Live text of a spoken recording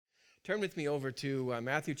Turn with me over to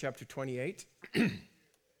Matthew chapter 28. And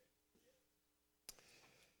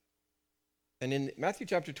in Matthew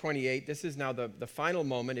chapter 28, this is now the final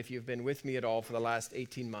moment, if you've been with me at all for the last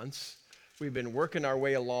 18 months. We've been working our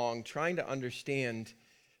way along, trying to understand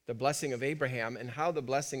the blessing of Abraham and how the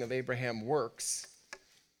blessing of Abraham works.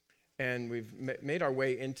 And we've made our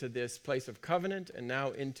way into this place of covenant and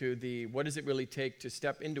now into what does it really take to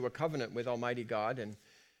step into a covenant with Almighty God. And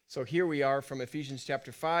so here we are from Ephesians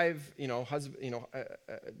chapter 5,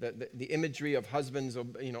 the imagery of husbands,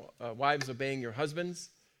 wives obeying your husbands.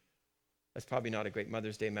 That's probably not a great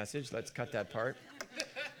Mother's Day message. Let's cut that part.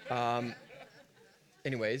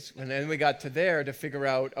 Anyways, and then we got to there to figure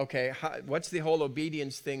out, okay, what's the whole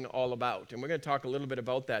obedience thing all about? And we're going to talk a little bit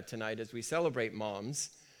about that tonight as we celebrate moms.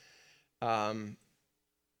 And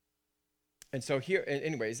so here,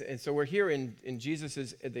 and so we're here in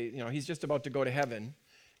Jesus's, he's just about to go to heaven,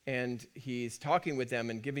 and he's talking with them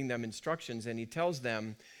and giving them instructions, and he tells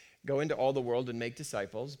them, go into all the world and make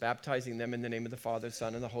disciples, baptizing them in the name of the Father,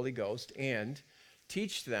 Son, and the Holy Ghost, and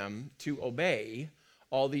teach them to obey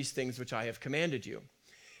all these things which I have commanded you.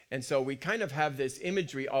 And so we kind of have this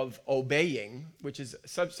imagery of obeying, which is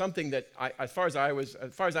something that, as far as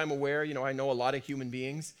I'm aware, I know a lot of human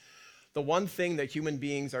beings. The one thing that human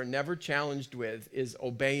beings are never challenged with is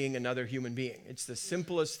obeying another human being. It's the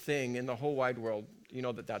simplest thing in the whole wide world. You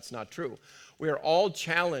know that that's not true. We are all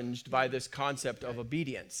challenged by this concept of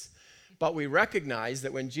obedience. But we recognize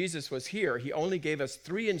that when Jesus was here, he only gave us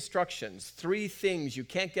 3 instructions, 3 things. You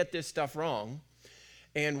can't get this stuff wrong.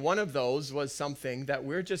 And one of those was something that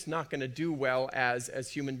we're just not going to do well as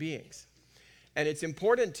human beings. And it's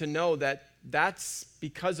important to know that that's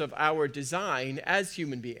because of our design as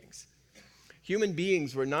human beings. Human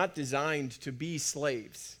beings were not designed to be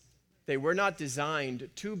slaves. They were not designed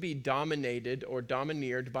to be dominated or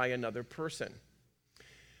domineered by another person.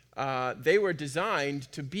 They were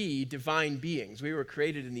designed to be divine beings. We were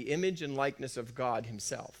created in the image and likeness of God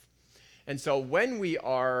himself. And so when we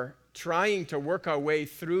are trying to work our way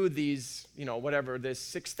through these, this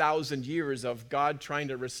 6,000 years of God trying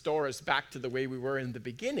to restore us back to the way we were in the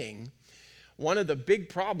beginning, one of the big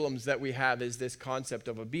problems that we have is this concept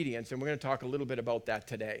of obedience, and we're going to talk a little bit about that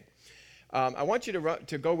today. I want you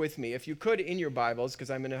to go with me, if you could, in your Bibles, because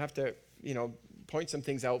I'm going to have to, point some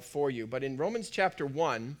things out for you. But in Romans chapter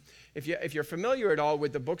 1, if you're familiar at all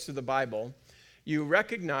with the books of the Bible, you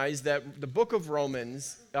recognize that the book of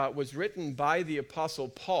Romans was written by the Apostle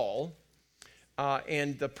Paul,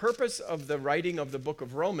 and the purpose of the writing of the book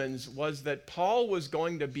of Romans was that Paul was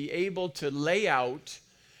going to be able to lay out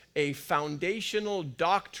a foundational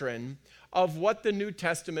doctrine of what the New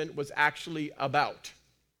Testament was actually about.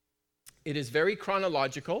 It is very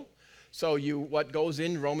chronological, so what goes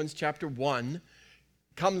in Romans chapter 1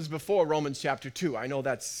 comes before Romans chapter 2. I know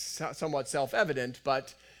that's somewhat self-evident,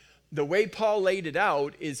 but the way Paul laid it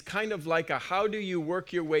out is kind of like how do you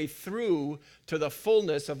work your way through to the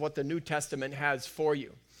fullness of what the New Testament has for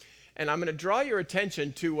you. And I'm going to draw your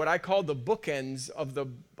attention to what I call the bookends of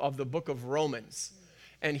the book of Romans.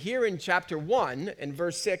 And here in chapter 1, in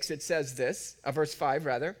verse 6, it says this, verse 5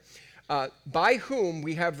 rather, by whom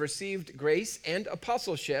we have received grace and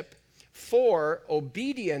apostleship for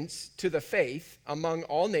obedience to the faith among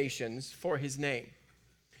all nations for his name.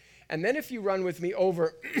 And then if you run with me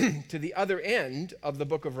over to the other end of the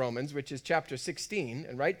book of Romans, which is chapter 16,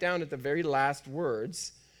 and right down at the very last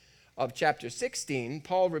words of chapter 16,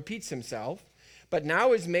 Paul repeats himself, but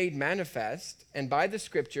now is made manifest, and by the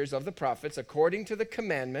scriptures of the prophets, according to the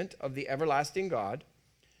commandment of the everlasting God,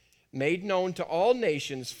 made known to all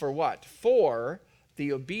nations for what? For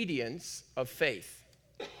the obedience of faith.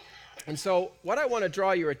 And so what I want to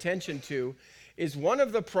draw your attention to is one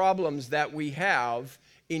of the problems that we have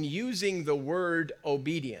in using the word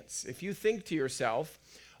obedience. If you think to yourself,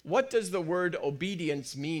 what does the word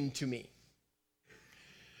obedience mean to me?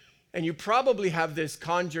 And you probably have this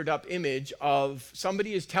conjured up image of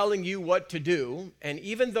somebody is telling you what to do, and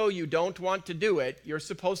even though you don't want to do it, you're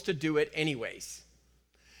supposed to do it anyways.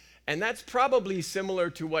 And that's probably similar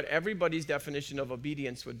to what everybody's definition of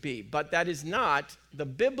obedience would be, but that is not the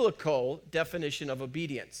biblical definition of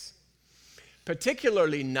obedience,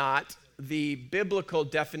 particularly not the biblical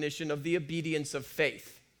definition of the obedience of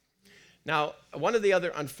faith. Now, one of the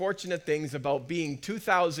other unfortunate things about being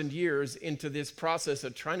 2,000 years into this process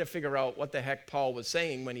of trying to figure out what the heck Paul was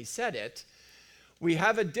saying when he said it, we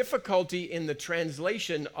have a difficulty in the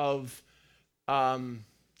translation of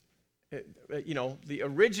the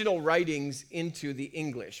original writings into the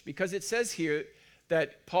English, because it says here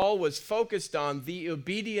that Paul was focused on the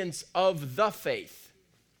obedience of the faith.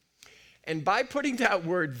 And by putting that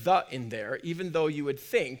word "the" in there, even though you would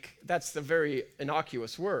think that's the very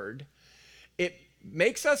innocuous word, it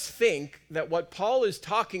makes us think that what Paul is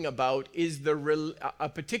talking about is a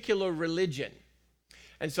particular religion.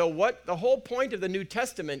 And so what the whole point of the New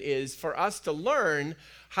Testament is for us to learn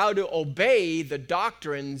how to obey the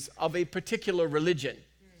doctrines of a particular religion,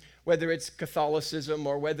 whether it's Catholicism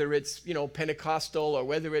or whether it's, Pentecostal or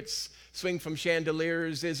whether it's swing from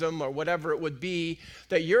chandeliersism or whatever it would be,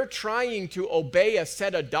 that you're trying to obey a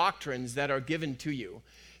set of doctrines that are given to you,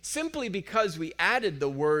 simply because we added the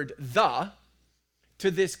word "the"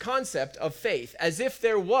 to this concept of faith, as if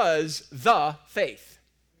there was the faith.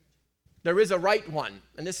 There is a right one,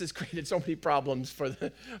 and this has created so many problems for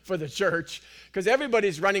the church, because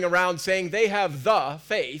everybody's running around saying they have the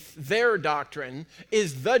faith. Their doctrine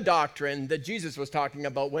is the doctrine that Jesus was talking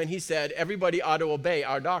about when he said everybody ought to obey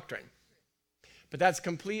our doctrine. But that's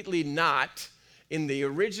completely not in the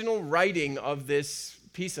original writing of this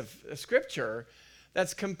piece of scripture.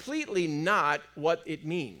 That's completely not what it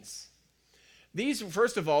means.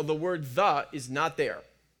 First of all, the word "the" is not there.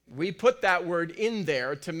 We put that word in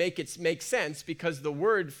there to make it make sense, because the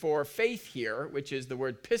word for faith here, which is the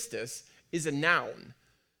word pistis, is a noun.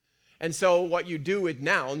 And so what you do with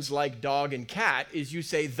nouns like dog and cat is you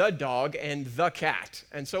say the dog and the cat.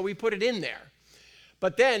 And so we put it in there.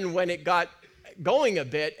 But then when it got going a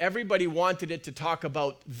bit, everybody wanted it to talk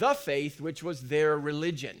about the faith, which was their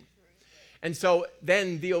religion. And so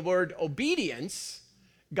then the word obedience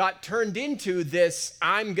got turned into this,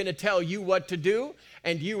 I'm going to tell you what to do,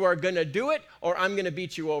 and you are going to do it, or I'm going to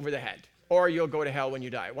beat you over the head, or you'll go to hell when you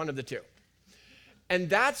die, one of the two. And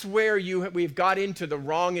that's where we've got into the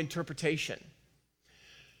wrong interpretation.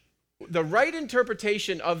 The right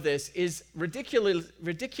interpretation of this is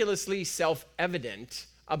ridiculously self-evident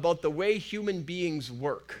about the way human beings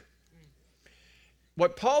work.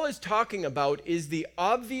 What Paul is talking about is the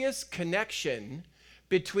obvious connection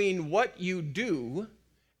between what you do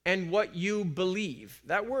and what you believe.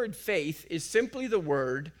 That word faith is simply the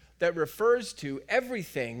word that refers to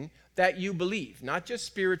everything that you believe, not just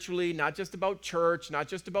spiritually, not just about church, not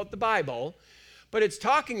just about the Bible, but it's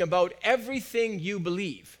talking about everything you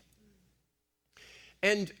believe.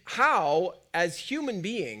 And how, as human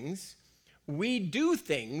beings, we do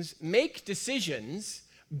things, make decisions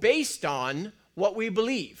based on what we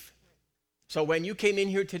believe. So when you came in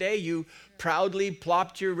here today, you proudly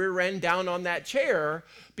plopped your rear end down on that chair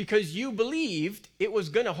because you believed it was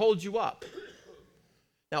going to hold you up.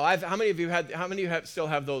 Now, how many of you still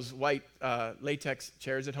have those white latex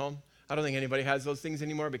chairs at home? I don't think anybody has those things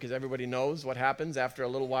anymore, because everybody knows what happens after a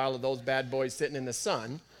little while of those bad boys sitting in the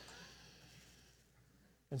sun.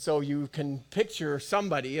 And so you can picture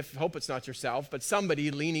somebody, hope it's not yourself, but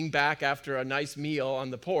somebody leaning back after a nice meal on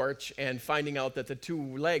the porch and finding out that the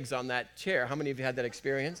two legs on that chair, how many of you had that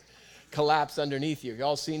experience, collapse underneath you? You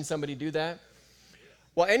all seen somebody do that?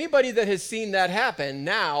 Well, anybody that has seen that happen,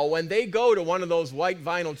 now when they go to one of those white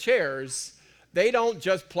vinyl chairs, they don't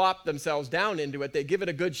just plop themselves down into it. They give it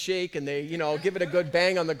a good shake, and they, give it a good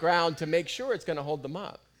bang on the ground to make sure it's going to hold them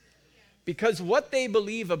up. Because what they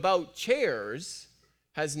believe about chairs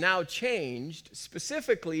has now changed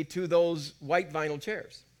specifically to those white vinyl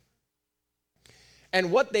chairs.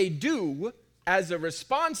 And what they do as a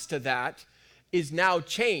response to that is now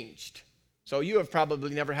changed. So you have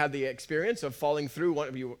probably never had the experience of falling through one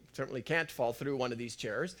of you, certainly can't fall through one of these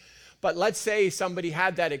chairs. But let's say somebody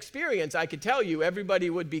had that experience. I could tell you everybody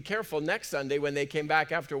would be careful next Sunday when they came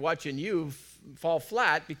back after watching you fall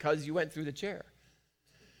flat because you went through the chair.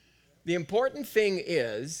 The important thing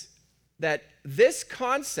is that this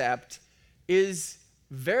concept is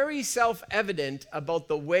very self-evident about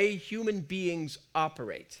the way human beings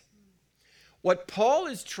operate. What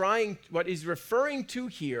he's referring to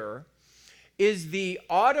here is the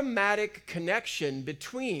automatic connection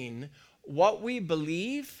between what we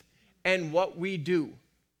believe and what we do.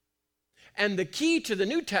 And the key to the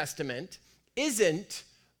New Testament isn't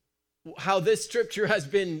how this scripture has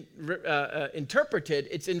been interpreted.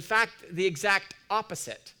 It's in fact the exact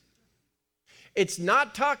opposite. It's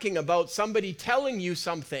not talking about somebody telling you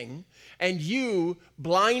something and you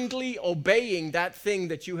blindly obeying that thing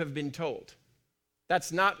that you have been told.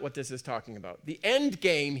 That's not what this is talking about. The end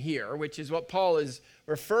game here, which is what Paul is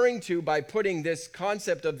referring to by putting this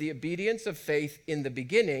concept of the obedience of faith in the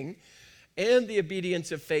beginning and the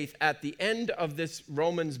obedience of faith at the end of this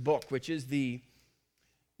Romans book, which is the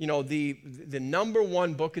number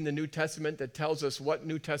one book in the New Testament that tells us what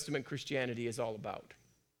New Testament Christianity is all about.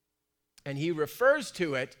 And he refers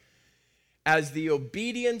to it as the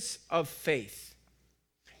obedience of faith.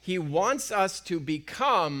 He wants us to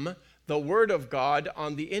become the Word of God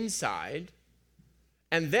on the inside.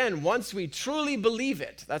 And then once we truly believe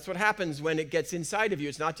it, that's what happens when it gets inside of you.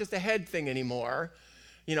 It's not just a head thing anymore.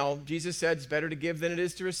 You know, Jesus said it's better to give than it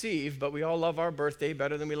is to receive, but we all love our birthday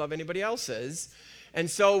better than we love anybody else's. And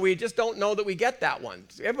so we just don't know that we get that one.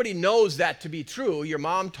 Everybody knows that to be true. Your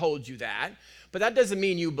mom told you that, but that doesn't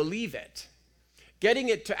mean you believe it. Getting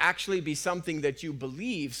it to actually be something that you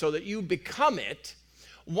believe so that you become it.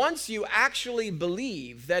 Once you actually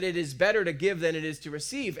believe that it is better to give than it is to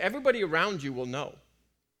receive, everybody around you will know.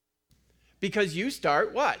 Because you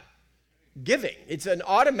start what? Giving. It's an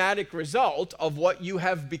automatic result of what you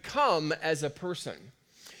have become as a person.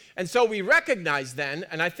 And so we recognize then,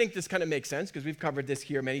 and I think this kind of makes sense because we've covered this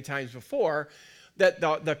here many times before, that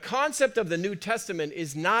the concept of the New Testament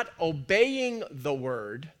is not obeying the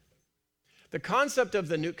word. The concept of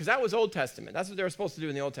the New, because that was Old Testament. That's what they were supposed to do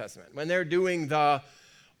in the Old Testament. When they're doing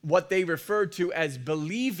what they referred to as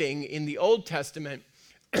believing in the Old Testament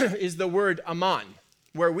is the word amen,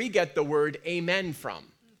 where we get the word amen from,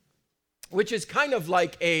 which is kind of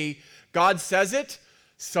like a God says it,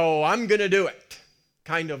 so I'm going to do it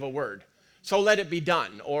kind of a word. So let it be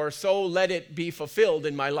done, or so let it be fulfilled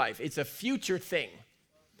in my life. It's a future thing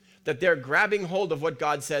that they're grabbing hold of what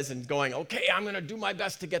God says and going, okay, I'm going to do my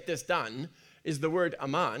best to get this done, is the word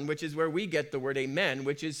amen, which is where we get the word amen,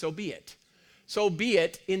 which is so be it. So be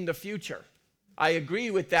it in the future. I agree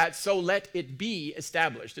with that, so let it be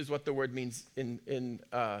established, is what the word means in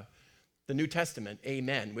the New Testament,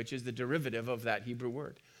 amen, which is the derivative of that Hebrew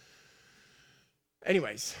word.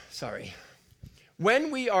 Anyways, sorry.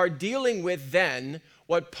 When we are dealing with then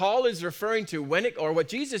what Paul is referring to, or what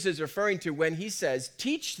Jesus is referring to when he says,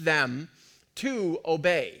 teach them to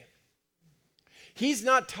obey. He's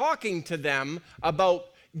not talking to them about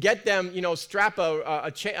get them, strap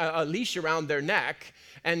a leash around their neck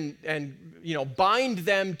and bind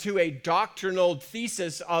them to a doctrinal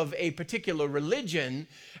thesis of a particular religion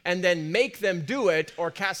and then make them do it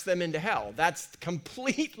or cast them into hell. That's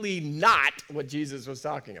completely not what Jesus was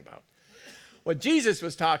talking about. What Jesus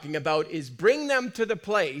was talking about is bring them to the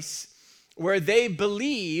place where they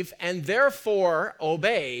believe and therefore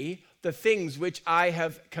obey the things which I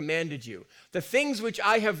have commanded you. The things which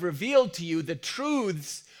I have revealed to you, the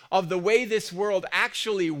truths of the way this world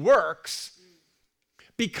actually works,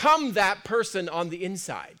 become that person on the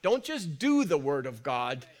inside. Don't just do the Word of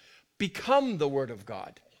God, become the Word of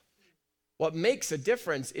God. What makes a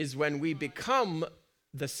difference is when we become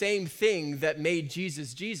the same thing that made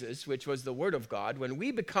Jesus Jesus, which was the Word of God. When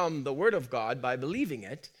we become the Word of God by believing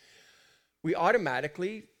it, we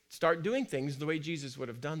automatically start doing things the way Jesus would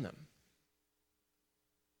have done them.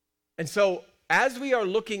 And so as we are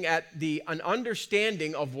looking at an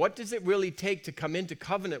understanding of what does it really take to come into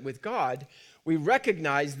covenant with God, we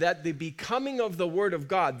recognize that the becoming of the Word of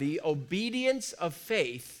God, the obedience of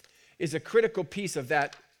faith, is a critical piece of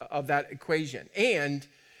that equation. And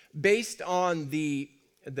based on the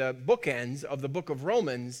bookends of the book of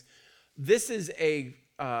Romans, this is a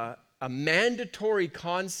mandatory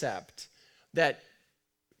concept that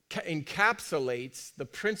encapsulates the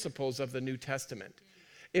principles of the New Testament.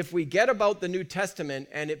 If we get about the New Testament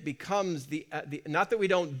and it becomes not that we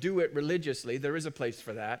don't do it religiously, there is a place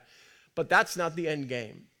for that, but that's not the end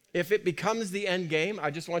game. If it becomes the end game, I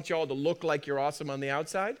just want you all to look like you're awesome on the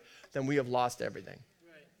outside, then we have lost everything.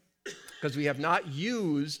 Because we have not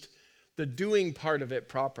used the doing part of it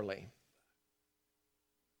properly.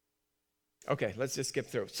 Okay, let's just skip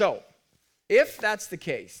through. So, if that's the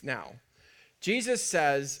case, now, Jesus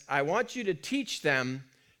says, I want you to teach them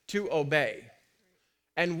to obey.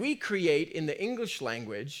 And we create in the English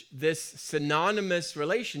language this synonymous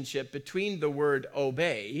relationship between the word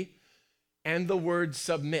obey and the word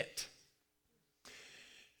submit.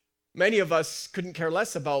 Many of us couldn't care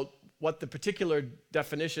less about what the particular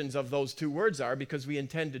definitions of those two words are because we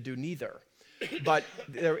intend to do neither. But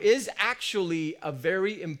there is actually a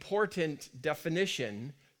very important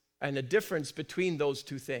definition and a difference between those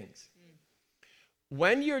two things.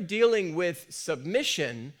 When you're dealing with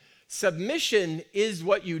submission, submission is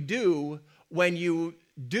what you do when you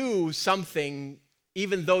do something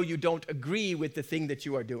even though you don't agree with the thing that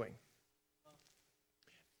you are doing.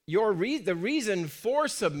 The reason for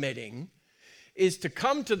submitting is to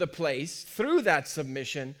come to the place through that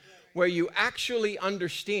submission where you actually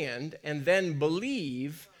understand and then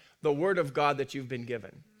believe the Word of God that you've been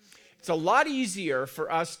given. It's a lot easier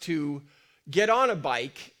for us to get on a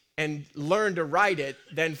bike and learn to ride it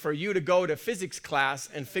than for you to go to physics class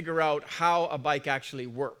and figure out how a bike actually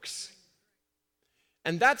works.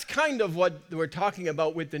 And that's kind of what we're talking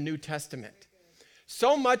about with the New Testament.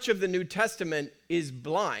 So much of the New Testament is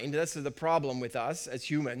blind. This is the problem with us as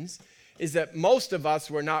humans, is that most of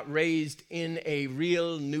us were not raised in a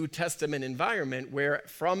real New Testament environment where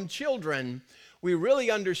from children we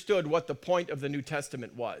really understood what the point of the New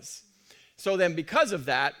Testament was. So then because of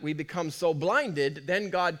that, we become so blinded,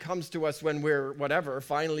 then God comes to us when we're,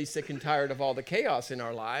 finally sick and tired of all the chaos in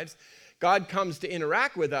our lives. God comes to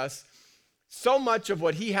interact with us. So much of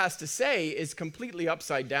what he has to say is completely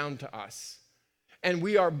upside down to us. And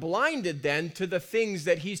we are blinded then to the things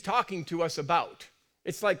that he's talking to us about.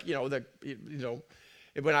 It's like,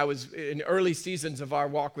 when I was in early seasons of our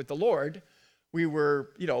walk with the Lord, we were,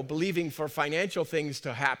 believing for financial things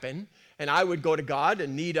to happen. And I would go to God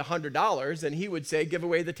and need $100, and he would say, give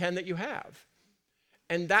away the 10 that you have.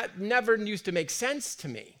 And that never used to make sense to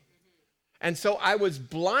me. And so I was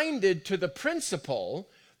blinded to the principle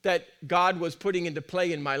that God was putting into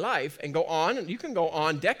play in my life, and you can go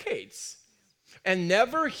on decades and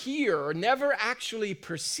never hear, never actually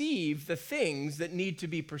perceive the things that need to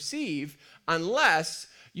be perceived unless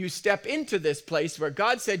you step into this place where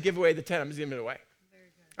God said, give away the 10, I'm just giving it away.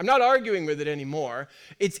 I'm not arguing with it anymore.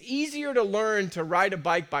 It's easier to learn to ride a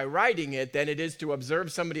bike by riding it than it is to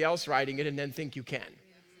observe somebody else riding it and then think you can.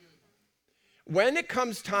 When it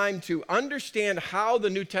comes time to understand how the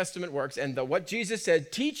New Testament works and what Jesus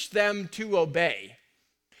said, teach them to obey,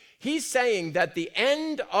 he's saying that the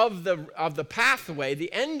end of the pathway,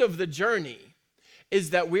 the end of the journey,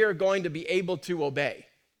 is that we are going to be able to obey.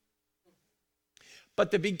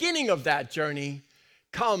 But the beginning of that journey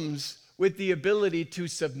comes with the ability to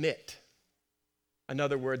submit.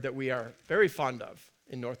 Another word that we are very fond of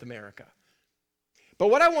in North America. But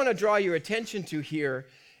what I want to draw your attention to here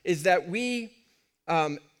is that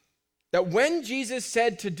that when Jesus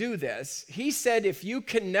said to do this, he said if you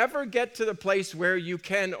can never get to the place where you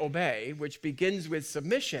can obey, which begins with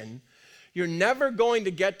submission, you're never going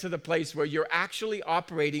to get to the place where you're actually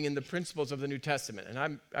operating in the principles of the New Testament.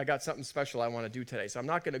 And I got something special I want to do today, so I'm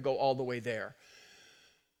not going to go all the way there.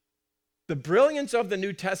 The brilliance of the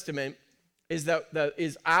New Testament is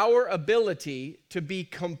is our ability to be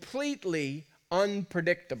completely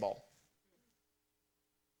unpredictable.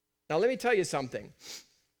 Now, let me tell you something.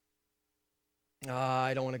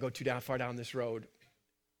 I don't want to go too far down this road.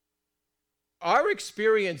 Our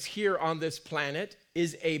experience here on this planet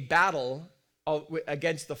is a battle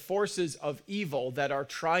against the forces of evil that are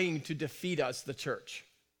trying to defeat us, the church.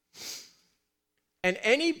 And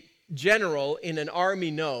any general in an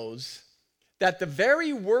army knows that the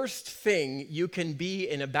very worst thing you can be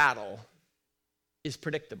in a battle is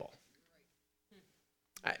predictable.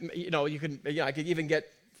 I could even get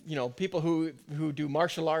people who do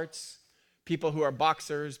martial arts, people who are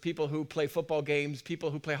boxers, people who play football games,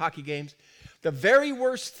 people who play hockey games. The very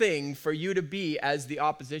worst thing for you to be as the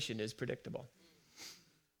opposition is predictable.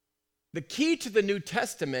 The key to the New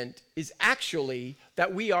Testament is actually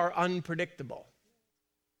that we are unpredictable.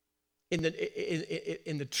 In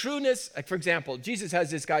the trueness, like for example, Jesus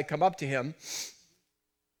has this guy come up to him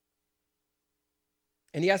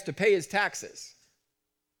and he has to pay his taxes.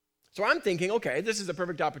 So I'm thinking, okay, this is a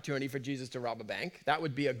perfect opportunity for Jesus to rob a bank. That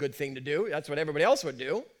would be a good thing to do. That's what everybody else would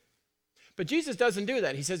do. But Jesus doesn't do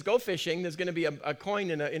that. He says, go fishing. There's going to be a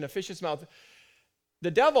coin in a fish's mouth.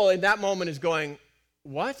 The devil in that moment is going,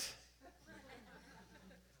 what?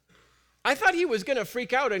 I thought he was going to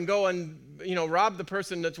freak out and go and, rob the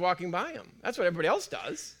person that's walking by him. That's what everybody else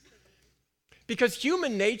does. Because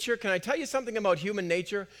human nature, can I tell you something about human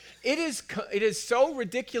nature? It is so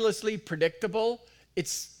ridiculously predictable.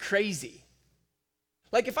 It's crazy.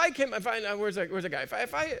 Like where's a guy?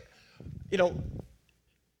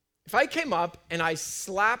 If I came up and I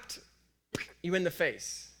slapped you in the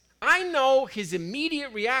face, I know his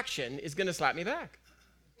immediate reaction is going to slap me back.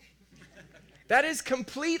 That is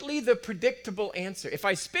completely the predictable answer. If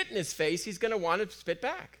I spit in his face, he's going to want to spit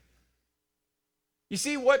back. You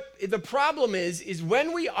see, what the problem is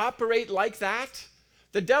when we operate like that,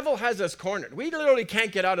 the devil has us cornered. We literally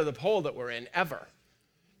can't get out of the hole that we're in, ever.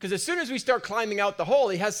 Because as soon as we start climbing out the hole,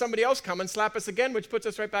 he has somebody else come and slap us again, which puts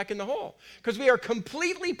us right back in the hole. Because we are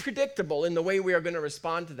completely predictable in the way we are going to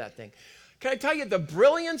respond to that thing. Can I tell you, the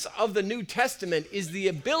brilliance of the New Testament is the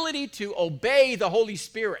ability to obey the Holy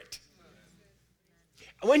Spirit.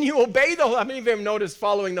 When you obey how many of you have noticed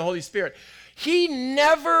following the Holy Spirit? He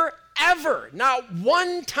never, ever, not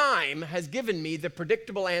one time has given me the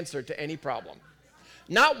predictable answer to any problem.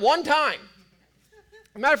 Not one time.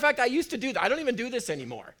 As a matter of fact, I used to do that. I don't even do this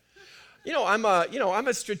anymore. I'm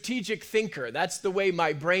a strategic thinker. That's the way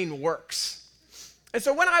my brain works. And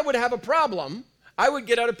so when I would have a problem, I would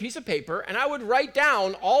get out a piece of paper and I would write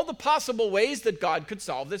down all the possible ways that God could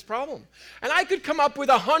solve this problem. And I could come up with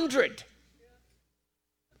 100.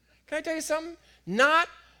 Can I tell you something? Not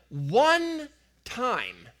one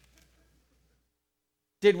time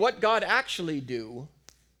did what God actually do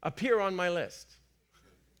appear on my list.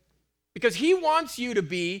 Because he wants you to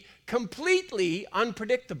be completely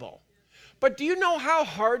unpredictable. But do you know how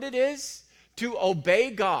hard it is to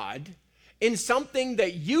obey God in something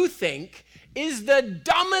that you think is the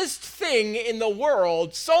dumbest thing in the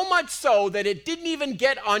world, so much so that it didn't even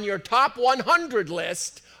get on your top 100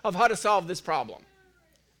 list of how to solve this problem?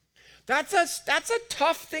 That's a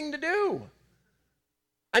tough thing to do.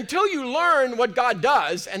 Until you learn what God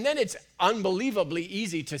does, and then it's unbelievably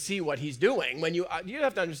easy to see what he's doing. When you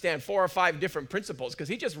have to understand 4 or 5 different principles because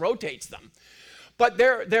he just rotates them. But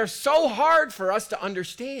they're so hard for us to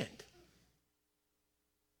understand.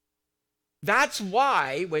 That's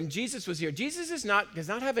why when Jesus was here, Jesus does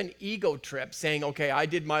not have an ego trip saying, okay, I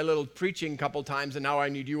did my little preaching a couple times and now I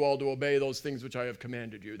need you all to obey those things which I have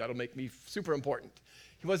commanded you. That'll make me super important.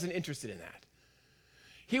 He wasn't interested in that.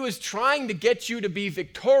 He was trying to get you to be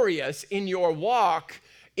victorious in your walk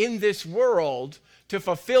in this world to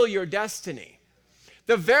fulfill your destiny.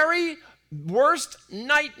 The very worst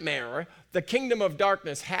nightmare the kingdom of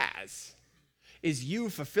darkness has is you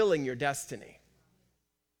fulfilling your destiny.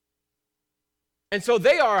 And so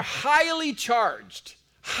they are highly charged,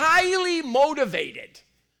 highly motivated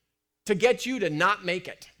to get you to not make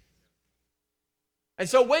it. And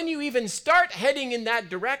so when you even start heading in that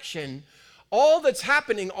direction, all that's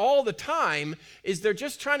happening all the time is they're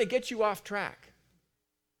just trying to get you off track.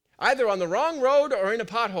 Either on the wrong road or in a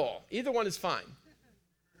pothole. Either one is fine.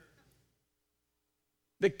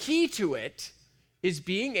 The key to it is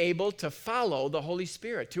being able to follow the Holy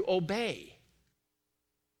Spirit, to obey.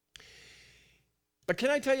 But can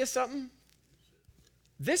I tell you something?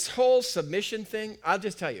 This whole submission thing, I'll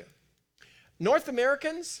just tell you. North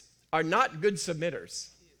Americans are not good submitters.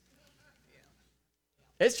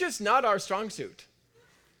 It's just not our strong suit.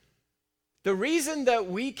 The reason that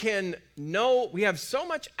we have so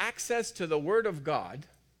much access to the Word of God,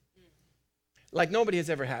 like nobody has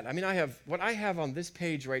ever had. I mean, what I have on this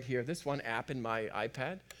page right here, this one app in my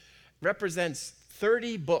iPad, represents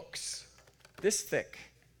 30 books, this thick.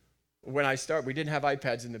 When we didn't have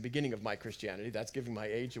iPads in the beginning of my Christianity. That's giving my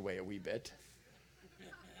age away a wee bit.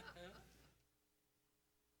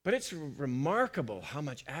 But it's remarkable how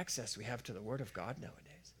much access we have to the Word of God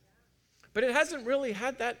nowadays. But it hasn't really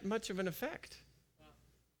had that much of an effect.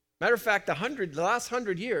 Matter of fact, the last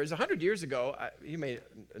 100 years, 100 years ago, you may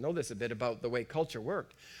know this a bit about the way culture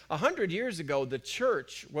worked. 100 years ago, the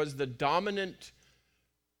church was the dominant,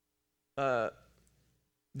 the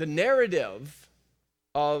narrative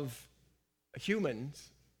of humans,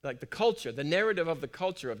 like the culture, the narrative of the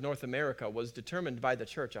culture of North America was determined by the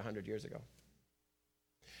church 100 years ago.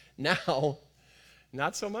 Now,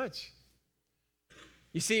 not so much.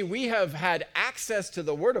 You see, we have had access to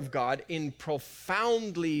the Word of God in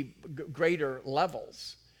profoundly greater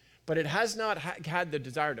levels, but it has not had the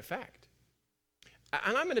desired effect.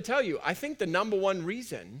 And I'm going to tell you, I think the number one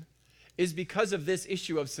reason is because of this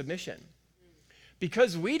issue of submission.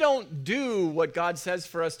 Because we don't do what God says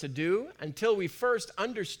for us to do until we first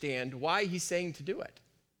understand why he's saying to do it.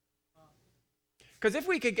 Because if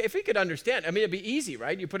we could understand, I mean, it'd be easy,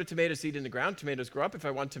 right? You put a tomato seed in the ground, tomatoes grow up. If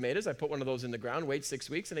I want tomatoes, I put one of those in the ground, wait 6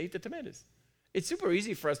 weeks, and I eat the tomatoes. It's super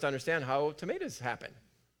easy for us to understand how tomatoes happen.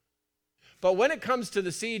 But when it comes to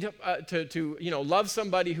the seed to love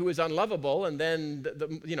somebody who is unlovable, and then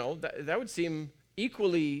that would seem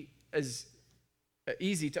equally as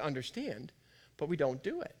easy to understand, but we don't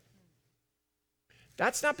do it.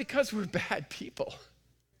 That's not because we're bad people.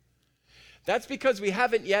 That's because we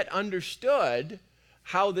haven't yet understood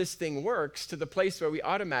how this thing works to the place where we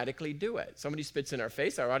automatically do it. Somebody spits in our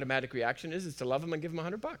face, our automatic reaction is to love them and give them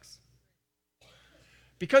 $100.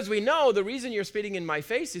 Because we know the reason you're spitting in my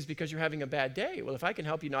face is because you're having a bad day. Well, if I can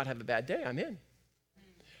help you not have a bad day, I'm in.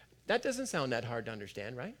 That doesn't sound that hard to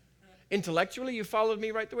understand, right? Intellectually, you followed me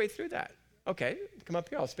right the way through that. Okay, come up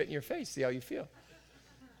here, I'll spit in your face, see how you feel.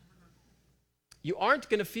 You aren't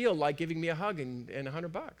going to feel like giving me a hug and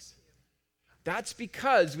 $100. That's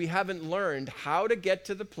because we haven't learned how to get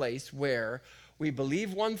to the place where we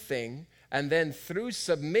believe one thing and then through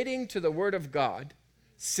submitting to the Word of God,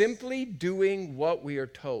 simply doing what we are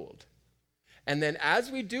told. And then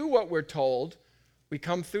as we do what we're told, we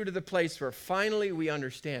come through to the place where finally we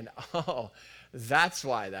understand, oh, that's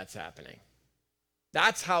why that's happening.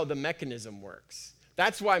 That's how the mechanism works.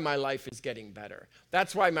 That's why my life is getting better.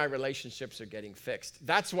 That's why my relationships are getting fixed.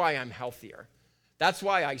 That's why I'm healthier. That's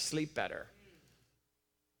why I sleep better.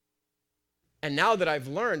 And now that I've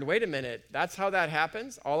learned, wait a minute, that's how that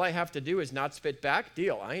happens? All I have to do is not spit back?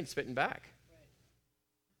 Deal, I ain't spitting back.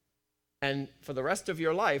 And for the rest of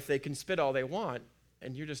your life, they can spit all they want,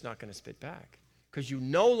 and you're just not going to spit back because you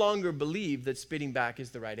no longer believe that spitting back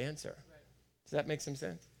is the right answer. Does that make some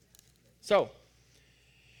sense? So,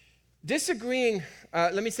 disagreeing,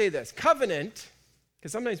 let me say this. Covenant,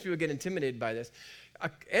 because sometimes people get intimidated by this,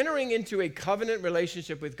 entering into a covenant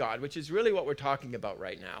relationship with God, which is really what we're talking about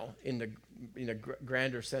right now in the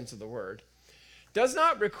grander sense of the word, does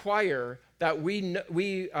not require that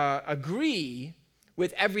we agree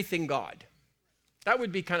with everything God. That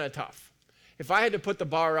would be kind of tough. If I had to put the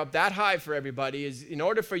bar up that high for everybody, is in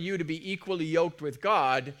order for you to be equally yoked with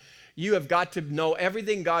God, you have got to know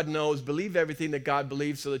everything God knows, believe everything that God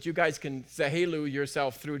believes, so that you guys can Zahelu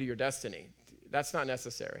yourself through to your destiny. That's not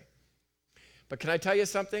necessary. But can I tell you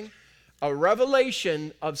something? A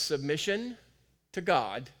revelation of submission to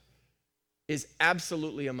God is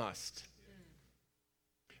absolutely a must.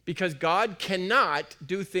 Because God cannot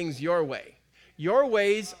do things your way. Your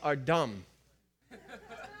ways are dumb.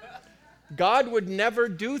 God would never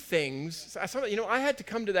do things. I had to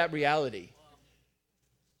come to that reality.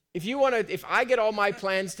 If I get all my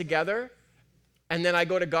plans together and then I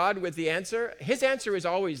go to God with the answer, his answer is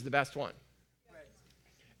always the best one.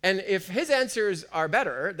 And if his answers are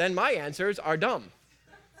better, then my answers are dumb.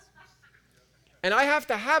 And I have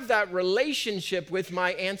to have that relationship with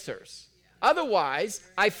my answers. Otherwise,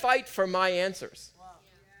 I fight for my answers.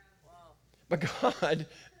 But God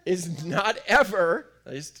is not ever,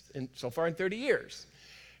 at least so far in 30 years,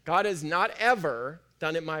 God has not ever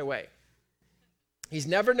done it my way. He's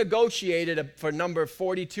never negotiated for number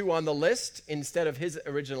 42 on the list instead of his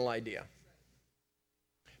original idea.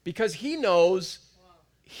 Because he knows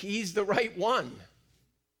he's the right one.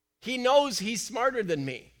 He knows he's smarter than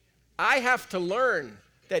me. I have to learn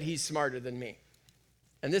that he's smarter than me.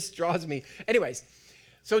 And this draws me. Anyways,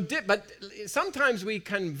 but sometimes we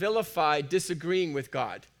can vilify disagreeing with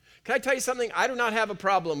God. Can I tell you something? I do not have a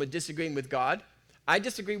problem with disagreeing with God. I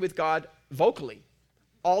disagree with God vocally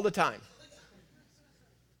all the time.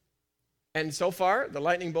 And so far, the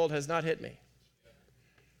lightning bolt has not hit me.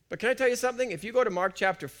 But can I tell you something? If you go to Mark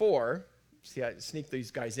chapter 4, see, I sneak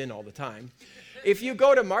these guys in all the time. If you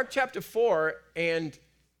go to Mark chapter 4 and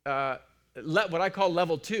what I call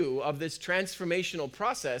level 2 of this transformational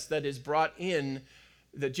process that is brought in,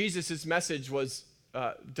 that Jesus' message was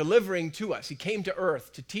delivering to us. He came to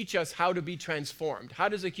earth to teach us how to be transformed. How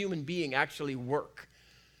does a human being actually work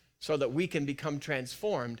so that we can become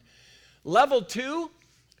transformed? Level 2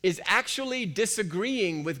 is actually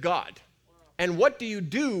disagreeing with God. And what do you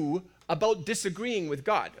do about disagreeing with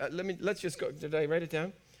God? Let's just go. Did I write it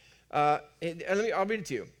down? I'll read it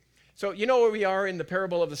to you. So you know where we are in the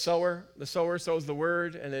parable of the sower? The sower sows the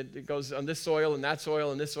word, and it goes on this soil and that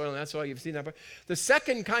soil and this soil and that soil. You've seen that part. The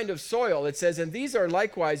second kind of soil, it says, and these are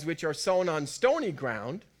likewise which are sown on stony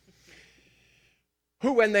ground,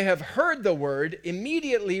 who when they have heard the word,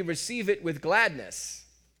 immediately receive it with gladness,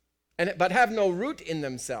 but have no root in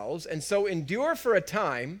themselves, and so endure for a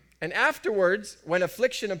time, and afterwards, when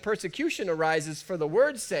affliction and persecution arises for the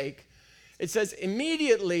word's sake, it says,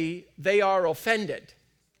 immediately they are offended.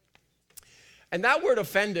 And that word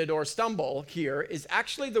offended or stumble here is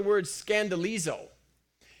actually the word scandalizo.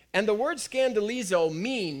 And the word scandalizo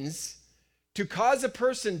means to cause a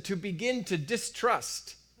person to begin to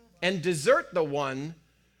distrust and desert the one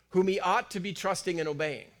whom he ought to be trusting and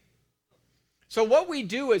obeying. So what we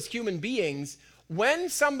do as human beings, when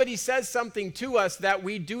somebody says something to us that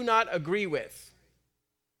we do not agree with,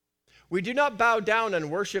 we do not bow down and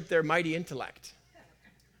worship their mighty intellect.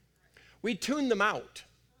 We tune them out.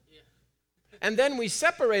 And then we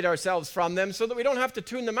separate ourselves from them so that we don't have to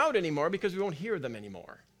tune them out anymore because we won't hear them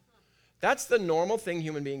anymore. That's the normal thing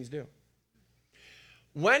human beings do.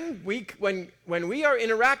 When we are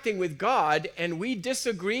interacting with God and we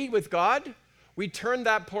disagree with God, we turn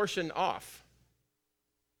that portion off.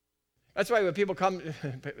 That's why when people come,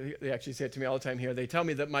 they actually say it to me all the time here, they tell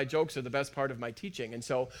me that my jokes are the best part of my teaching. And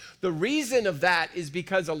so the reason of that is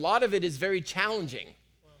because a lot of it is very challenging.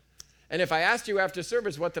 And if I asked you after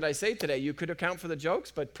service, what did I say today? You could account for the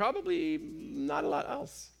jokes, but probably not a lot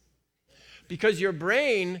else. Because your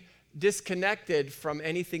brain disconnected from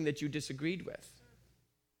anything that you disagreed with.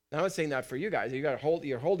 Now, I'm not saying that for you guys. You're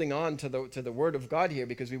holding on to the Word of God here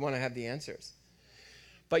because we want to have the answers.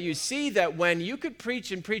 But you see that when you could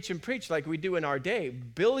preach and preach and preach like we do in our day,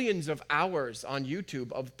 billions of hours on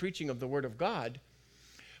YouTube of preaching of the Word of God,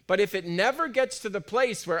 but if it never gets to the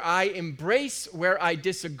place where I embrace where I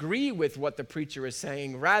disagree with what the preacher is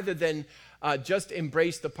saying rather than just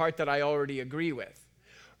embrace the part that I already agree with.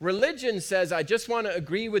 Religion says I just want to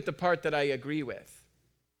agree with the part that I agree with.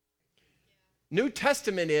 New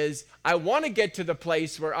Testament is, I want to get to the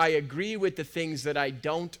place where I agree with the things that I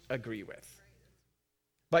don't agree with.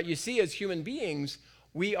 But you see, as human beings,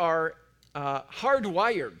 we are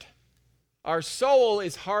hardwired. Our soul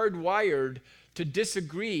is hardwired to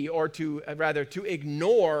disagree, or to rather to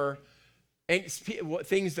ignore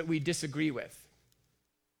things that we disagree with.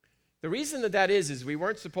 The reason that is we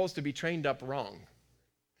weren't supposed to be trained up wrong.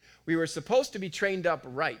 We were supposed to be trained up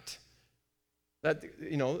right. That,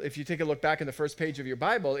 if you take a look back in the first page of your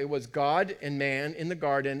Bible, it was God and man in the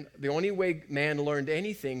garden. The only way man learned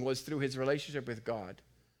anything was through his relationship with God.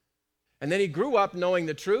 And then he grew up knowing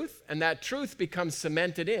the truth, and that truth becomes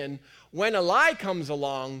cemented in. When a lie comes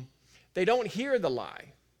along, they don't hear the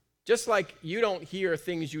lie. Just like you don't hear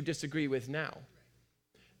things you disagree with now.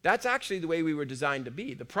 That's actually the way we were designed to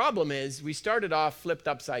be. The problem is we started off flipped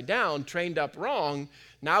upside down, trained up wrong.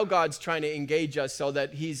 Now God's trying to engage us so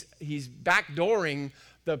that he's backdooring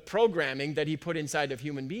the programming that he put inside of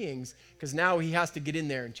human beings, because now he has to get in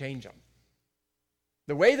there and change them.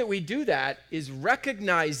 The way that we do that is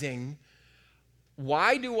recognizing,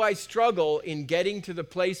 why do I struggle in getting to the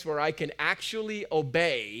place where I can actually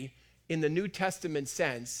obey in the New Testament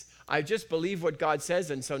sense? I just believe what God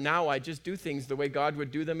says, and so now I just do things the way God would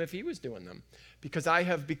do them if he was doing them, because I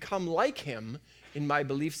have become like him in my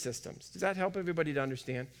belief systems. Does that help everybody to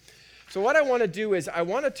understand? So what I want to do is and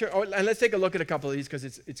let's take a look at a couple of these because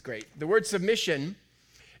it's great. The word submission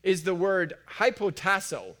is the word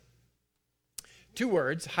hypotasso. Two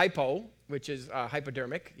words, hypo, which is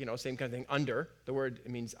hypodermic, same kind of thing, under. The word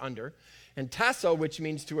means under. And tasso, which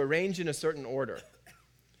means to arrange in a certain order.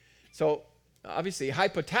 So obviously,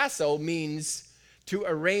 hypotasso means to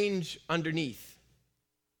arrange underneath,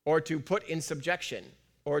 or to put in subjection,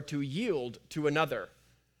 or to yield to another,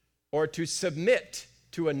 or to submit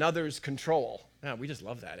to another's control. Oh, we just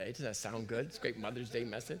love that, eh? Doesn't that sound good? It's a great Mother's Day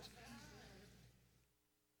message.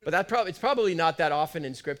 But it's probably not that often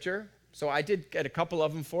in Scripture. So I did get a couple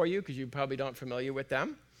of them for you because you probably aren't familiar with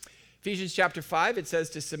them. Ephesians chapter 5, it says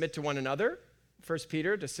to submit to one another. 1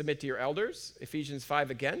 Peter, to submit to your elders. Ephesians 5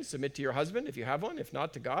 again, submit to your husband if you have one, if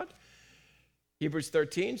not, to God. Hebrews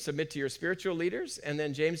 13, submit to your spiritual leaders. And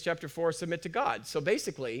then James chapter 4, submit to God. So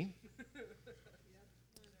basically,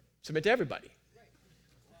 submit to everybody.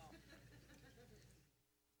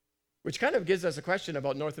 Which kind of gives us a question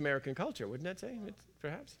about North American culture, wouldn't that say,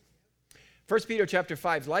 perhaps? 1 Peter chapter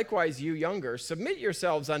 5, likewise you younger, submit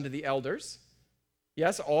yourselves unto the elders.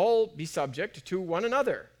 Yes, all be subject to one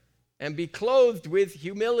another, and be clothed with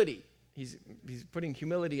humility. He's putting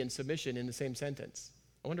humility and submission in the same sentence.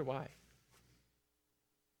 I wonder why.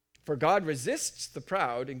 For God resists the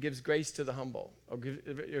proud and gives grace to the humble.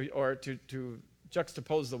 Or to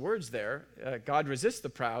juxtapose the words there, God resists the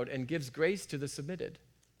proud and gives grace to the submitted.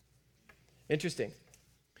 Interesting.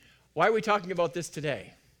 Why are we talking about this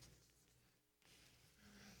today?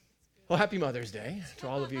 Well, happy Mother's Day to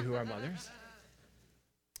all of you who are mothers.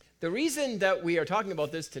 The reason that we are talking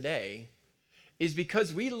about this today is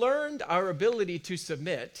because we learned our ability to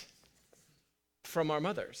submit from our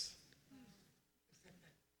mothers.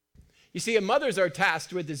 You see, mothers are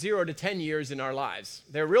tasked with the 0 to 10 years in our lives.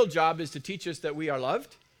 Their real job is to teach us that we are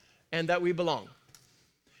loved and that we belong.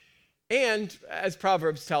 And, as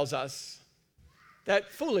Proverbs tells us,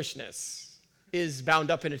 that foolishness is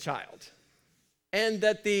bound up in a child. And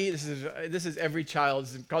that this is every child,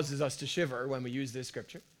 causes us to shiver when we use this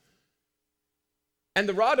scripture. And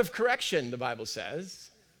the rod of correction, the Bible says,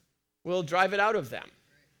 will drive it out of them.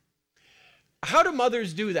 How do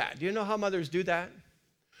mothers do that? Do you know how mothers do that?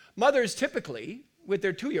 Mothers typically, with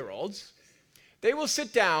their 2-year-olds, they will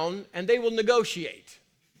sit down and they will negotiate.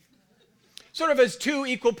 Sort of as two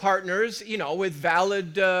equal partners, with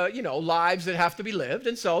valid, lives that have to be lived.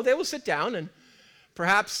 And so they will sit down and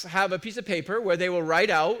perhaps have a piece of paper where they will write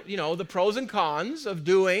out, the pros and cons of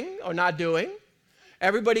doing or not doing.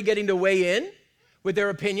 Everybody getting to weigh in with their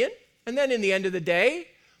opinion. And then in the end of the day,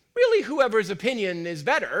 really whoever's opinion is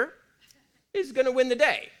better is going to win the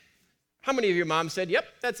day. How many of your moms said, yep,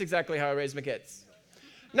 that's exactly how I raised my kids?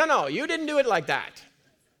 No, you didn't do it like that.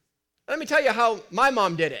 Let me tell you how my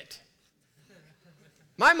mom did it.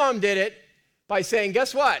 My mom did it by saying,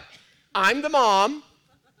 guess what? I'm the mom.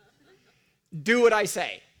 Do what I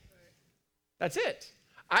say. That's it.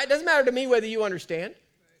 It doesn't matter to me whether you understand.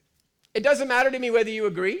 It doesn't matter to me whether you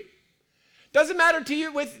agree. Doesn't matter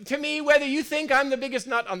to me whether you think I'm the biggest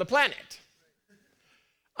nut on the planet.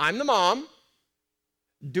 I'm the mom.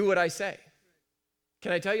 Do what I say.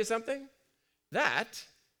 Can I tell you something? That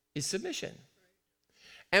is submission.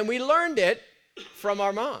 And we learned it from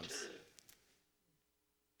our moms.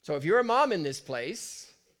 So if you're a mom in this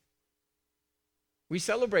place, we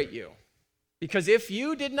celebrate you. Because if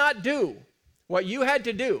you did not do what you had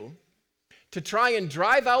to do to try and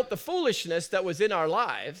drive out the foolishness that was in our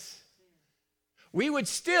lives, we would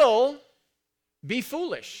still be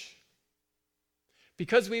foolish.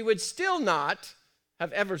 Because we would still not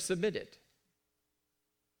have ever submitted.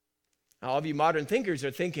 Now, all of you modern thinkers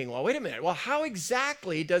are thinking, well, wait a minute. Well, how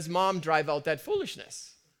exactly does mom drive out that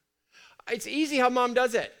foolishness? It's easy how mom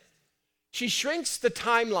does it. She shrinks the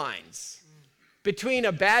timelines between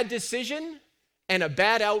a bad decision and a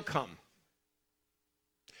bad outcome.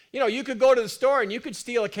 You know, you could go to the store and you could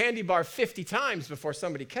steal a candy bar 50 times before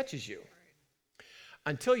somebody catches you.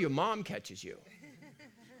 Until your mom catches you.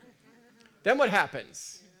 Then what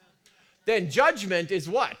happens? Then judgment is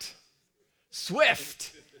what?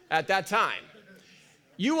 Swift at that time.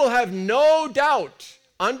 You will have no doubt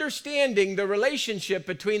understanding the relationship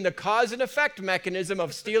between the cause and effect mechanism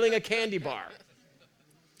of stealing a candy bar.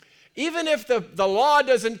 Even if the law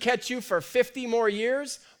doesn't catch you for 50 more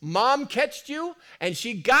years, mom catched you and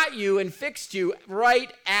she got you and fixed you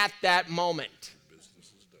right at that moment.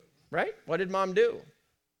 Right? What did mom do?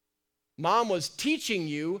 Mom was teaching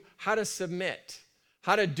you how to submit,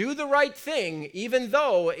 how to do the right thing, even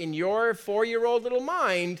though in your 4-year-old little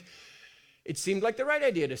mind, it seemed like the right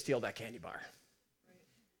idea to steal that candy bar.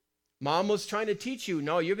 Mom was trying to teach you,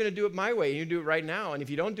 no, you're going to do it my way. You do it right now. And if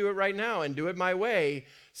you don't do it right now and do it my way,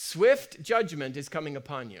 swift judgment is coming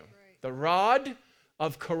upon you. Right. The rod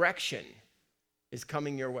of correction is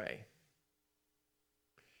coming your way.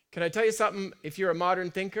 Can I tell you something? If you're a modern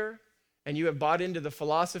thinker and you have bought into the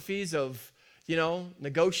philosophies of,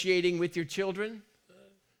 negotiating with your children,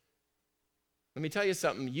 let me tell you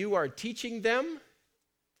something. You are teaching them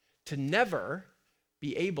to never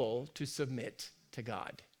be able to submit to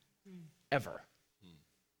God. Ever.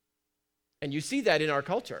 And you see that in our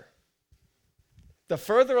culture. The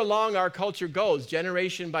further along our culture goes,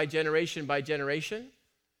 generation by generation by generation,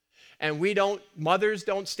 and mothers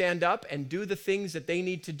don't stand up and do the things that they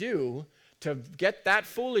need to do to get that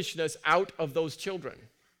foolishness out of those children.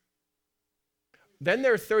 Then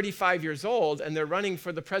they're 35 years old and they're running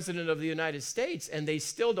for the president of the United States and they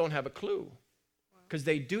still don't have a clue because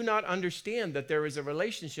they do not understand that there is a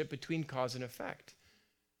relationship between cause and effect.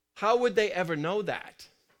 How would they ever know that?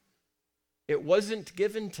 It wasn't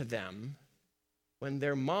given to them when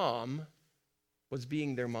their mom was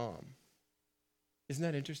being their mom. Isn't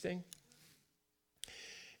that interesting?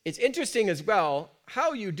 It's interesting as well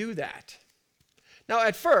how you do that. Now,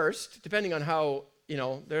 at first, depending on how,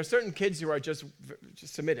 there are certain kids who are just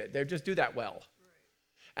submitted. They just do that well.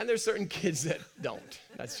 And there's certain kids that don't.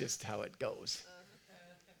 That's just how it goes.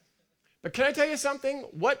 But can I tell you something?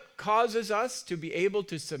 What causes us to be able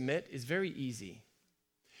to submit is very easy.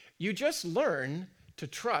 You just learn to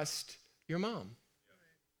trust your mom.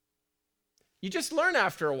 You just learn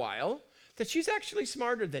after a while that she's actually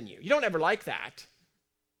smarter than you. You don't ever like that.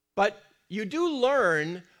 But you do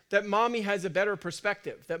learn that mommy has a better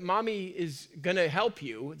perspective, that mommy is going to help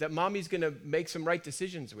you, that mommy's going to make some right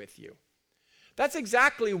decisions with you. That's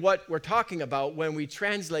exactly what we're talking about when we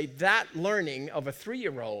translate that learning of a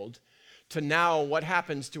 3-year-old to now what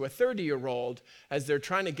happens to a 30-year-old as they're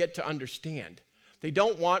trying to get to understand. They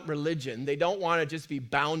don't want religion. They don't want to just be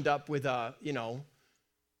bound up with a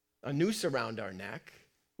noose around our neck.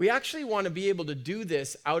 We actually want to be able to do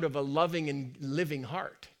this out of a loving and living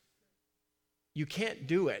heart. You can't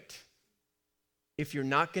do it if you're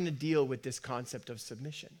not going to deal with this concept of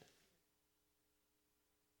submission.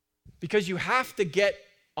 Because you have to get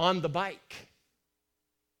on the bike.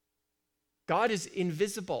 God is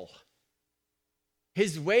invisible.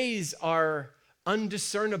 His ways are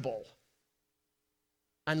undiscernible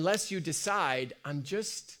unless you decide, I'm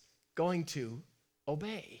just going to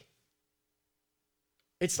obey.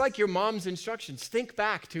 It's like your mom's instructions. Think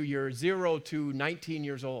back to your 0 to 19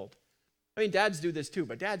 years old. I mean, dads do this too,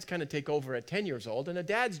 but dads kind of take over at 10 years old, and a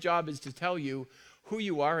dad's job is to tell you who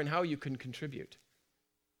you are and how you can contribute.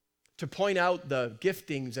 To point out the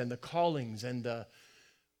giftings and the callings and the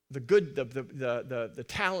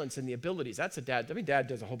talents and the abilities. That's a dad. I mean, dad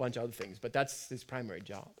does a whole bunch of other things, but that's his primary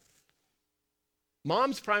job.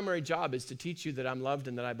 Mom's primary job is to teach you that I'm loved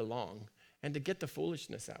and that I belong and to get the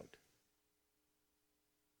foolishness out.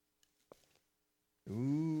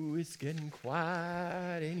 Ooh, it's getting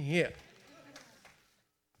quiet in here.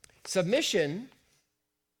 Submission,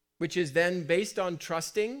 which is then based on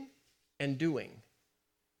trusting and doing.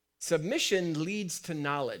 Submission leads to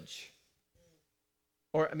knowledge.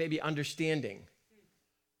 Or maybe understanding.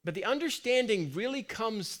 But the understanding really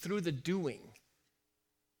comes through the doing.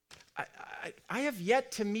 I have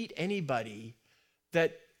yet to meet anybody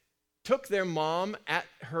that took their mom at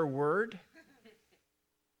her word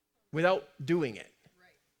without doing it.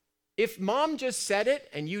 If mom just said it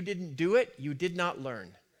and you didn't do it, you did not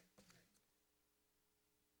learn.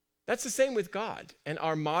 That's the same with God and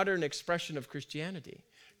our modern expression of Christianity.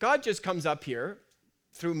 God just comes up here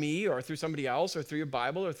through me or through somebody else or through your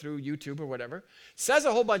Bible or through YouTube or whatever, says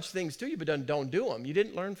a whole bunch of things to you, but don't do them. You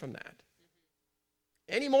didn't learn from that.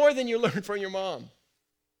 Any more than you learned from your mom.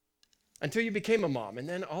 Until you became a mom. And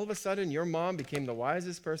then all of a sudden, your mom became the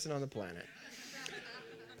wisest person on the planet.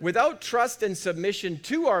 Without trust and submission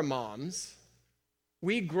to our moms,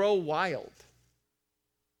 we grow wild.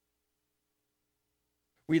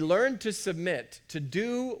 We learn to submit, to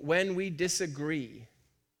do when we disagree,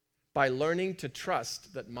 by learning to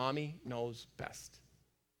trust that mommy knows best.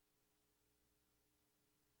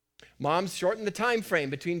 Moms shorten the time frame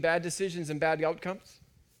between bad decisions and bad outcomes.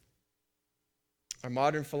 Our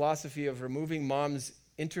modern philosophy of removing mom's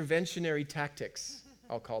interventionary tactics,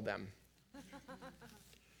 I'll call them,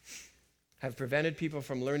 have prevented people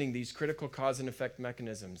from learning these critical cause and effect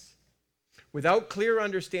mechanisms. Without clear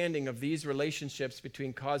understanding of these relationships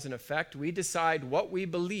between cause and effect, we decide what we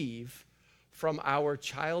believe from our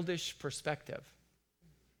childish perspective.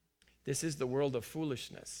 This is the world of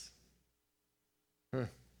foolishness.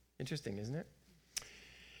 Interesting, isn't it?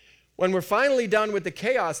 When we're finally done with the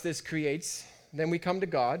chaos this creates, then we come to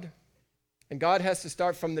God, and God has to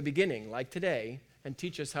start from the beginning, like today, and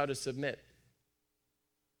teach us how to submit.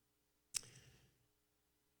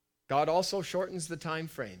 God also shortens the time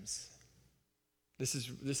frames. This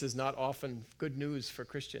is not often good news for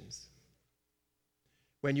Christians.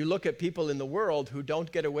 When you look at people in the world who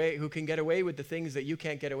can get away with the things that you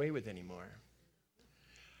can't get away with anymore.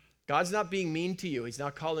 God's not being mean to you. He's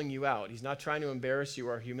not calling you out. He's not trying to embarrass you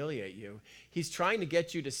or humiliate you. He's trying to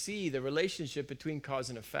get you to see the relationship between cause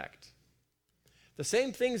and effect. The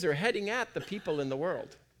same things are heading at the people in the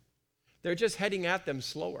world. They're just heading at them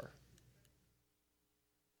slower.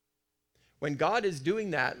 When God is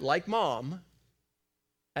doing that, like mom,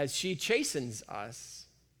 as she chastens us,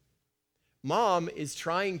 mom is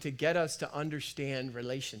trying to get us to understand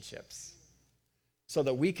relationships so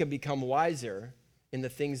that we can become wiser in the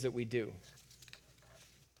things that we do.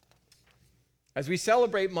 As we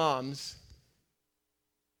celebrate moms,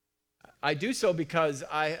 I do so because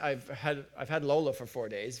I've had Lola for 4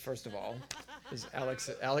 days, first of all, because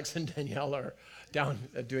Alex and Danielle are down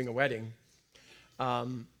doing a wedding.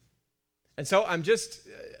 And so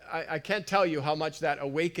I can't tell you how much that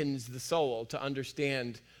awakens the soul to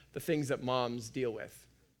understand the things that moms deal with.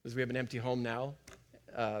 Because we have an empty home now.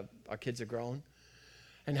 Our kids are grown.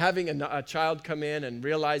 And having a child come in and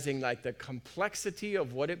realizing like the complexity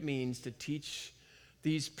of what it means to teach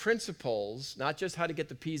these principles, not just how to get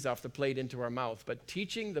the peas off the plate into our mouth, but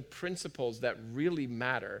teaching the principles that really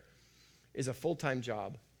matter is a full-time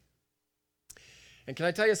job. And can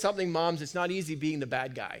I tell you something, moms? It's not easy being the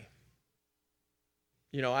bad guy.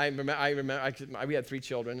 You know, I remember we had 3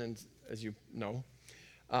 children, and as you know,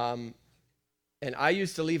 and I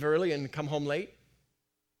used to leave early and come home late.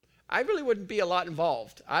 I really wouldn't be a lot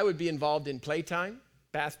involved. I would be involved in playtime,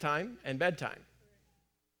 bath time, and bedtime.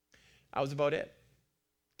 That was about it.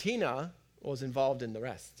 Tina was involved in the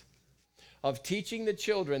rest of teaching the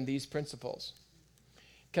children these principles.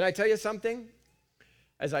 Can I tell you something?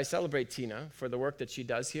 As I celebrate Tina for the work that she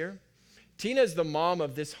does here, Tina is the mom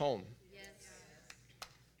of this home. Yes.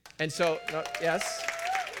 And so, yes.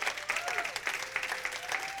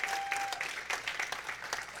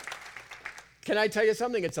 Can I tell you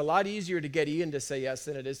something? It's a lot easier to get Ian to say yes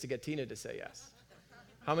than it is to get Tina to say yes.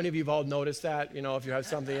 How many of you have all noticed that? You know, if you have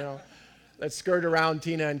something, let's skirt around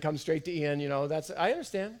Tina and come straight to Ian. I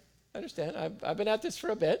understand. I've been at this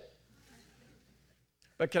for a bit.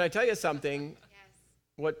 But can I tell you something? Yes.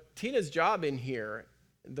 What Tina's job in here,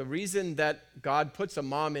 the reason that God puts a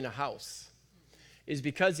mom in a house is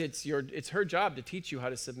because it's her job to teach you how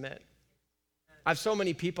to submit. I have so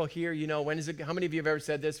many people here, how many of you have ever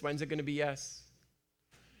said this? When's it going to be yes?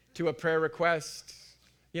 To a prayer request.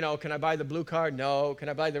 Can I buy the blue card? No. Can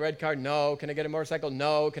I buy the red card? No. Can I get a motorcycle?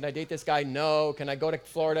 No. Can I date this guy? No. Can I go to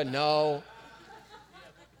Florida? No.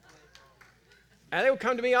 And they would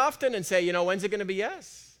come to me often and say, when's it going to be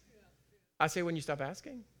yes? I say, when you stop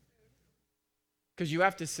asking. Because you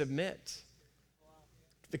have to submit.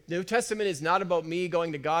 The New Testament is not about me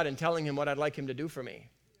going to God and telling him what I'd like him to do for me,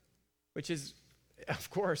 which is, of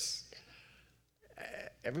course,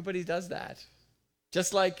 everybody does that.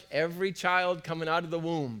 Just like every child coming out of the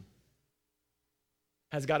womb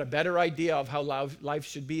has got a better idea of how life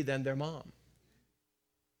should be than their mom.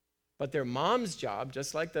 But their mom's job,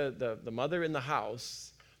 just like the mother in the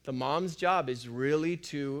house, the mom's job is really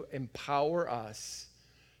to empower us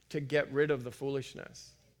to get rid of the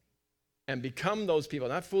foolishness. and become those people.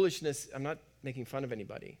 Not foolishness, I'm not making fun of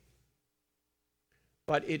anybody.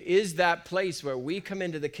 But it is that place where we come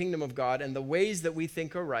into the kingdom of God, and the ways that we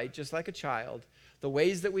think are right, just like a child, the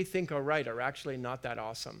ways that we think are right are actually not that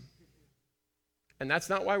awesome. And that's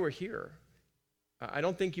not why we're here. I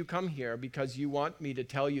don't think you come here because you want me to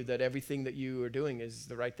tell you that everything that you are doing is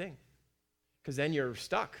the right thing. Because then you're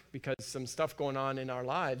stuck because some stuff going on in our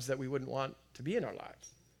lives that we wouldn't want to be in our lives.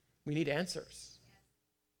 We need answers.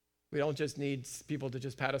 We don't just need people to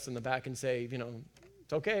just pat us on the back and say,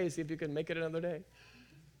 it's okay, see if you can make it another day.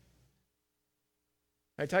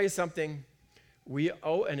 I tell you something, we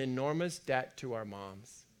owe an enormous debt to our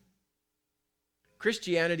moms.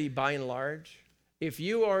 Christianity, by and large, if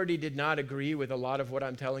you already did not agree with a lot of what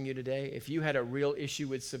I'm telling you today, if you had a real issue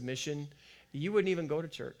with submission, you wouldn't even go to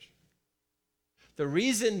church. The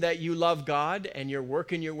reason that you love God and you're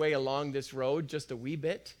working your way along this road just a wee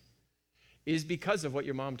bit is because of what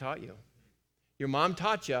your mom taught you. Your mom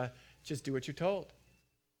taught you, just do what you're told.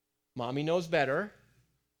 Mommy knows better,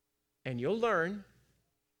 and you'll learn.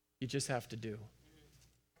 You just have to do.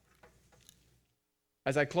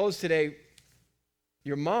 As I close today,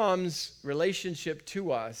 your mom's relationship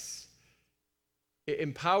to us, it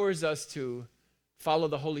empowers us to follow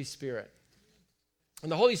the Holy Spirit.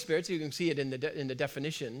 And the Holy Spirit, so you can see it in the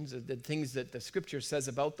definitions, the things that the Scripture says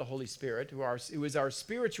about the Holy Spirit, who is our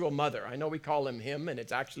spiritual mother. I know we call him, and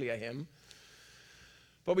it's actually a him.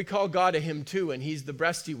 But we call God a him too, and he's the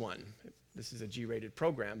breasty one. This is a G-rated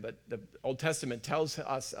program, but the Old Testament tells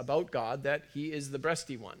us about God that he is the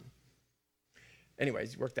breasty one.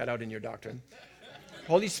 Anyways, work that out in your doctrine.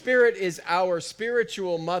 Holy Spirit is our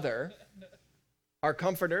spiritual mother, our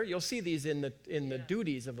comforter. You'll see these in the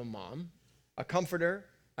duties of a mom. A comforter,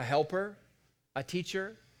 a helper, a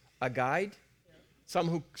teacher, a guide,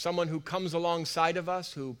 someone who comes alongside of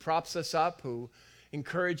us, who props us up, who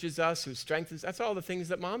encourages us, who strengthens. That's all the things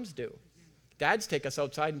that moms do. Dads take us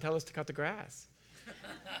outside and tell us to cut the grass.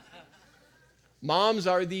 Moms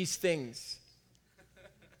are these things.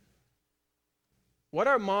 What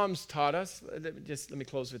our moms taught us, let me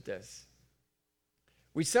close with this.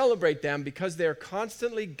 We celebrate them because they're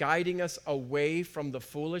constantly guiding us away from the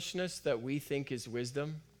foolishness that we think is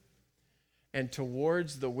wisdom and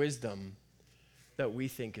towards the wisdom that we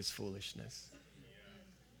think is foolishness.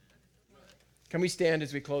 Can we stand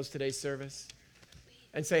as we close today's service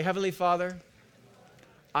and say, Heavenly Father,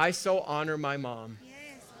 I so honor my mom.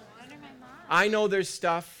 Yes, honor my mom. I know there's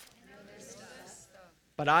stuff,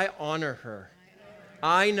 but I honor her.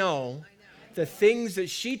 I know the things that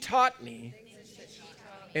she taught me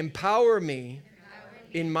empower me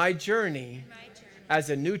in my journey as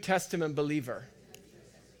a New Testament believer.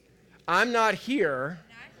 I'm not here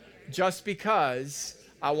just because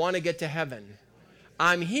I want to get to heaven.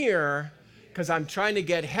 I'm here because I'm trying to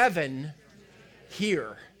get heaven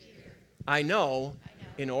here. I know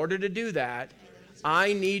in order to do that,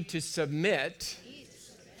 I need to submit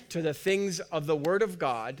to the things of the Word of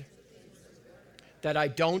God that I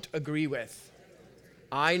don't agree with.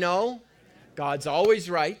 I know God's always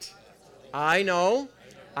right. I know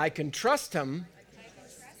I can trust him.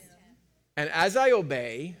 And as I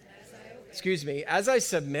obey, as I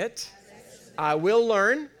submit, I will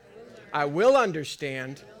learn, I will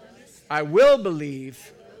understand, I will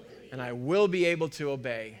believe, and I will be able to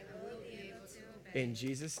obey. In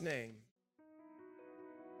Jesus' name.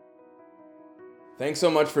 Thanks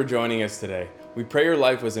so much for joining us today. We pray your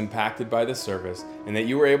life was impacted by this service and that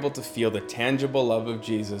you were able to feel the tangible love of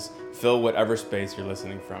Jesus fill whatever space you're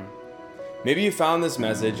listening from. Maybe you found this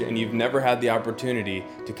message and you've never had the opportunity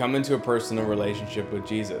to come into a personal relationship with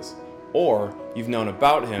Jesus, or you've known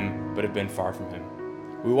about him but have been far from him.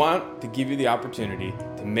 We want to give you the opportunity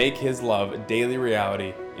to make his love a daily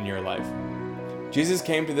reality in your life. Jesus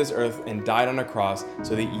came to this earth and died on a cross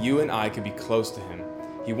so that you and I could be close to him.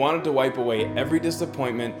 He wanted to wipe away every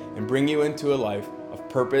disappointment and bring you into a life of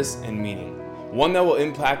purpose and meaning, one that will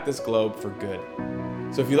impact this globe for good.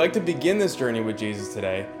 So if you'd like to begin this journey with Jesus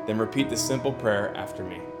today, then repeat this simple prayer after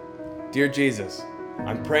me. Dear Jesus,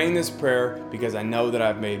 I'm praying this prayer because I know that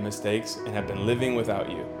I've made mistakes and have been living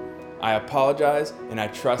without you. I apologize and I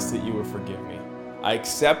trust that you will forgive me. I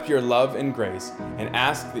accept your love and grace and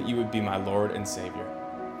ask that you would be my Lord and Savior.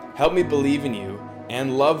 Help me believe in you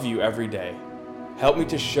and love you every day. Help me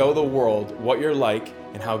to show the world what you're like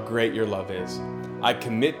and how great your love is. I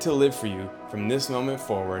commit to live for you from this moment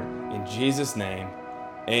forward. In Jesus' name,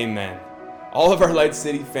 amen. All of our Light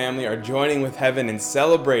City family are joining with heaven and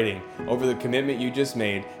celebrating over the commitment you just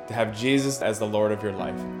made to have Jesus as the Lord of your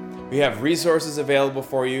life. We have resources available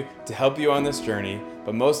for you to help you on this journey,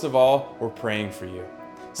 but most of all, we're praying for you.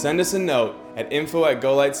 send us a note at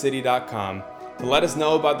info@golightcity.com to let us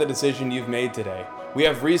know about the decision you've made today. We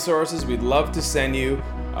have resources we'd love to send you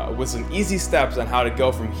with some easy steps on how to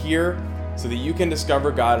go from here so that you can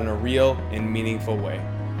discover God in a real and meaningful way.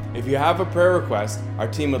 If you have a prayer request, our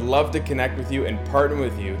team would love to connect with you and partner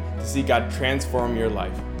with you to see God transform your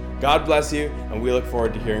life. God bless you, and we look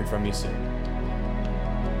forward to hearing from you soon.